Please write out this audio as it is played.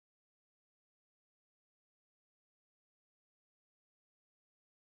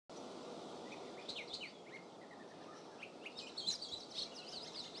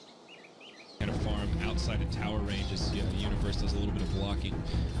outside of tower range as Universe does a little bit of blocking.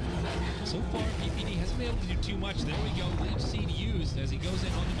 So far, PPD hasn't been able to do too much. There we go. Lich seed used as he goes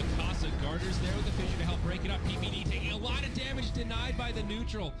in on the Mikasa. Garter's there with the fissure to help break it up. PPD taking a lot of damage denied by the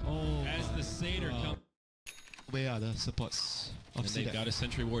neutral as the Satyr comes. Where are the supports? And they've got a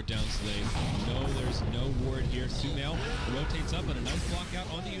sentry ward down Slave. No, there's no ward here. SumaiL rotates up, but a nice block out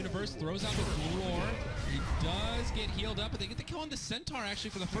on the Universe. Throws out the roar. He does get healed up, but they get the kill on the Centaur actually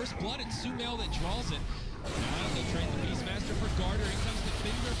for the first blood. It's SumaiL that draws it. Now they'll trade the Beastmaster for Garter. Here comes the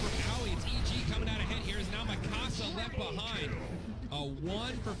finger from Owie. It's EG coming out ahead here. Is now mikasa left behind. A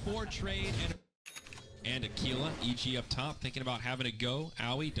 1-for-4 trade and Aquila, EG up top, thinking about having a go.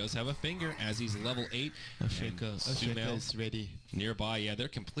 Owie does have a finger as he's level 8. Earthshaker is ready. Nearby, yeah, they're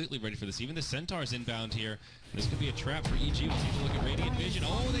completely ready for this. Even the Centaur's inbound here. This could be a trap for EG. We'll take a look at Radiant Vision.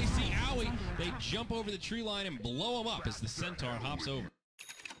 Oh, they see Owie. They jump over the tree line and blow him up as the Centaur hops over.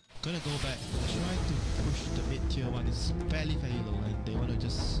 Gonna go back, try to push the mid tier 1. It's fairly low, and they want to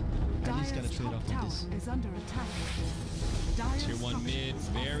just at least get a trade off on this. Tier 1 mid,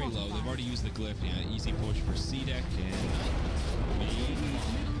 very low. They've already used the glyph. Yeah, easy push for CDEC and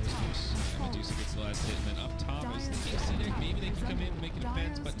Medusa gets the last hit, and then up top is thinking CDEC. Maybe they can come in and make a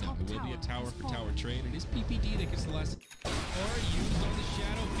defense, but no, it will be a tower for tower trade. It is PPD that gets the last hit. Or used on the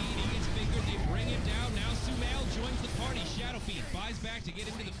Shadow Fiend. He gets fingered. They bring him down. Now SumaiL joins the party. Shadow Fiend buys back to get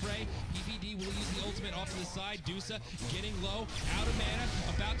into the fray. PPD will use the ultimate off to the side. Medusa getting low, out of mana,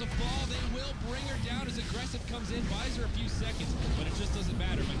 about to fall. They will bring her down as Aggressive comes in, buys her a few seconds, but it just doesn't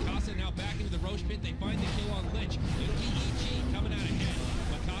matter. Mikasa now back into the Roche pit. They find the kill on Lich. It'll be EG coming out ahead.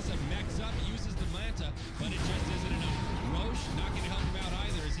 Mikasa mechs up, uses the Manta, but it just isn't enough. Roche not going to help him out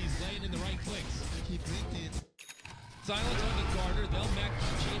either as he's laying in the right clicks. He blinked it. Silence on the Garter, they'll mech.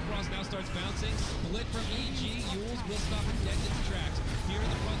 Chain Frost now starts bouncing. Split from EG. Yules will stop it dead in its tracks. Here in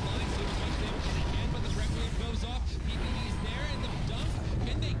the front lines, do as much damage as they can, but the Requiem goes off. PPD is there, and the dunk.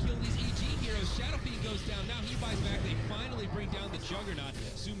 Can they kill these EG heroes? Shadow Fiend goes down. Now he buys back. They finally bring down the Juggernaut.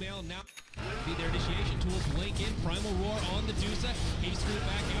 SumaiL now be their initiation tools. Blink in. Primal Roar on the Medusa. He's screwed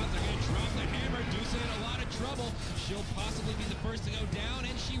back out. They're going to drop the hammer. Medusa in a lot of trouble. She'll possibly be the first to go down,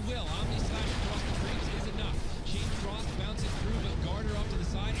 and she will. Omni Slash across the creeps is enough. Chain Frost bouncing through, but Garter off to the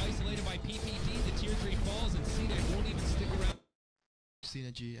side, isolated by PPD. The tier 3 falls, and CDEC won't even stick around.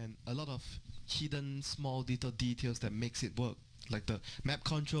 Synergy and a lot of hidden small little details that makes it work, like the map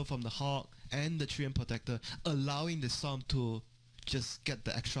control from the Hawk and the Treant Protector, allowing the Storm to just get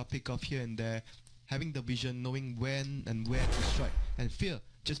the extra pick off here and there, having the vision, knowing when and where to strike, and Fear,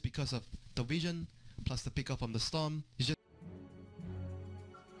 just because of the vision plus the pick off from the Storm, is just